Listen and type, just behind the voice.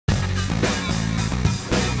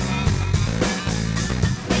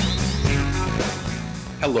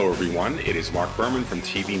Hello everyone, it is Marc Berman from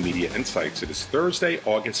TV Media Insights. It is Thursday,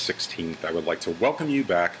 August 16th. I would like to welcome you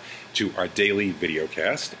back to our daily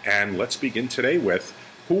videocast, and let's begin today with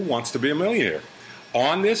Who Wants to Be a Millionaire?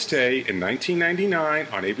 On this day in 1999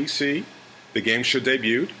 on ABC, the game show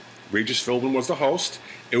debuted. Regis Philbin was the host.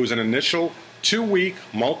 It was an initial 2-week,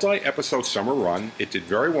 multi-episode summer run. It did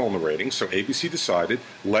very well in the ratings, so ABC decided,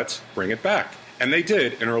 let's bring it back. And they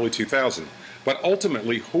did in early 2000. But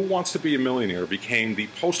ultimately, Who Wants to Be a Millionaire became the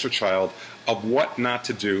poster child of what not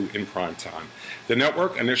to do in prime time. The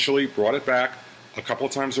network initially brought it back a couple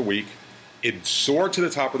of times a week. It soared to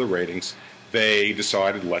the top of the ratings. They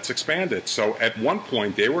decided, let's expand it. So at one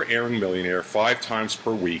point, they were airing Millionaire 5 times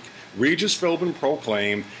per week. Regis Philbin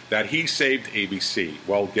proclaimed that he saved ABC.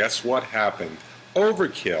 Well, guess what happened?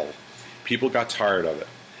 Overkill. People got tired of it.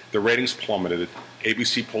 The ratings plummeted.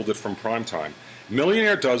 ABC pulled it from primetime.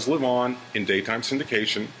 Millionaire does live on in daytime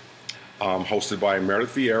syndication, hosted by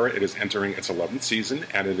Meredith Vieira. It is entering its 11th season,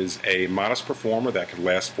 and it is a modest performer that could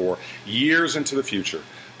last for years into the future.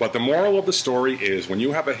 But the moral of the story is, when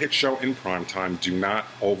you have a hit show in primetime, do not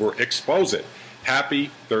overexpose it.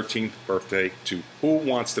 Happy 13th birthday to Who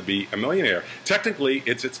Wants to Be a Millionaire. Technically,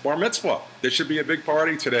 it's its bar mitzvah. There should be a big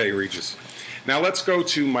party today, Regis. Now let's go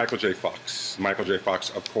to Michael J. Fox. Michael J.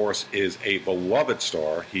 Fox, of course, is a beloved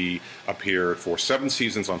star. He appeared for 7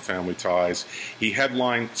 seasons on Family Ties. He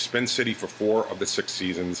headlined Spin City for 4 of the 6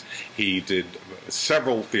 seasons. He did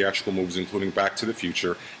several theatrical movies, including Back to the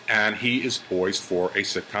Future, and he is poised for a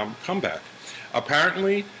sitcom comeback.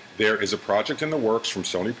 Apparently, there is a project in the works from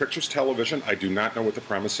Sony Pictures Television. I do not know what the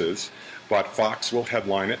premise is, but Fox will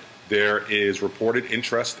headline it. There is reported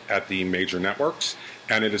interest at the major networks,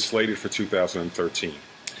 and it is slated for 2013.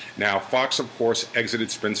 Now, Fox, of course, exited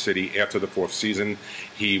Spin City after the 4th season.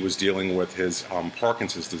 He was dealing with his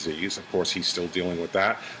Parkinson's disease. Of course, he's still dealing with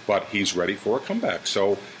that, but he's ready for a comeback.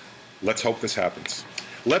 So let's hope this happens.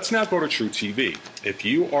 Let's now go to True TV. If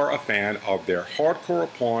you are a fan of their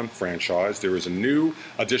Hardcore Pawn franchise, there is a new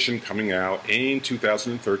edition coming out in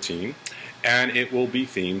 2013, and it will be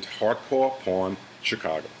themed Hardcore Pawn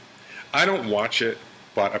Chicago. I don't watch it,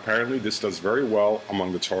 but apparently this does very well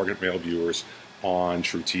among the target male viewers on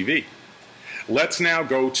True TV. Let's now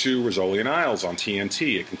go to Rizzoli and Isles on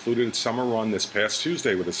TNT. It concluded its summer run this past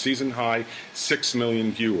Tuesday with a season-high 6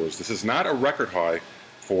 million viewers. This is not a record high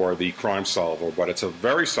for the crime solver, but it's a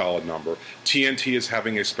very solid number. TNT is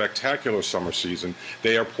having a spectacular summer season.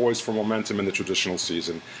 They are poised for momentum in the traditional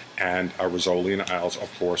season, and Rizzoli and Isles,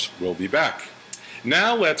 of course, will be back.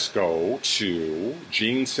 Now let's go to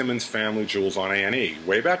Gene Simmons' Family Jewels on A&E.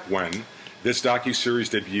 Way back when, this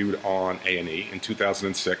docuseries debuted on A&E in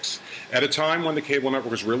 2006, at a time when the cable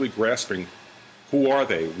network was really grasping who are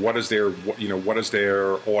they? What is their, what is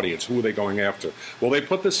their audience? Who are they going after? Well, they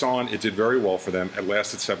put this on. It did very well for them. It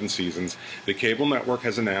lasted 7 seasons. The cable network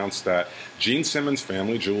has announced that Gene Simmons'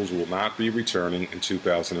 Family Jewels will not be returning in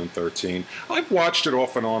 2013. I've watched it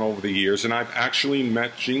off and on over the years, and I've actually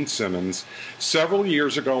met Gene Simmons several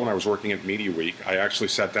years ago when I was working at Media Week. I actually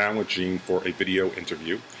sat down with Gene for a video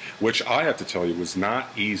interview, which I have to tell you was not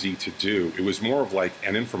easy to do. It was more of like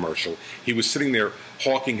an infomercial. He was sitting there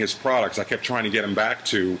hawking his products. I kept trying to get him back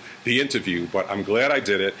to the interview, but I'm glad I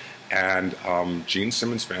did it, and Gene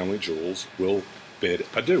Simmons' Family Jewels will bid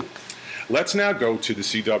adieu. Let's now go to the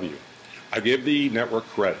CW. I give the network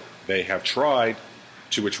credit. They have tried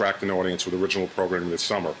to attract an audience with original programming this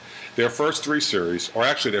summer. Their first 3 series, or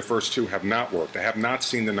actually their first 2, have not worked. I have not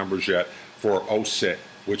seen the numbers yet for Oh Sit,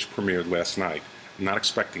 which premiered last night. I'm not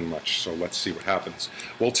expecting much, so let's see what happens.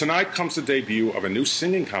 Well, tonight comes the debut of a new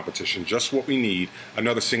singing competition, just what we need,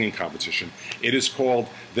 another singing competition. It is called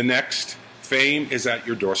The Next. Fame is at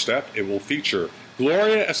your doorstep. It will feature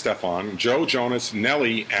Gloria Estefan, Joe Jonas,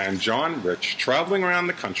 Nelly, and John Rich traveling around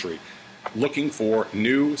the country looking for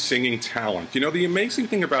new singing talent. You know, the amazing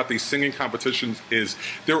thing about these singing competitions is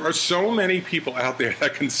there are so many people out there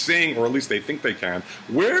that can sing, or at least they think they can.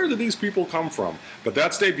 Where do these people come from? But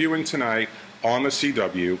that's debuting tonight on the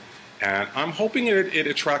CW, and I'm hoping it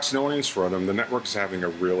attracts an audience for them. The network is having a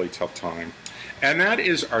really tough time. And that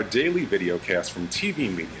is our daily videocast from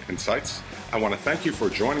TV Media Insights. I want to thank you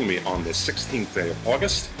for joining me on the 16th day of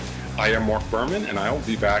August. I am Marc Berman, and I will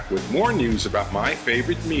be back with more news about my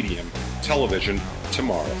favorite medium, television,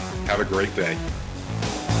 tomorrow. Have a great day.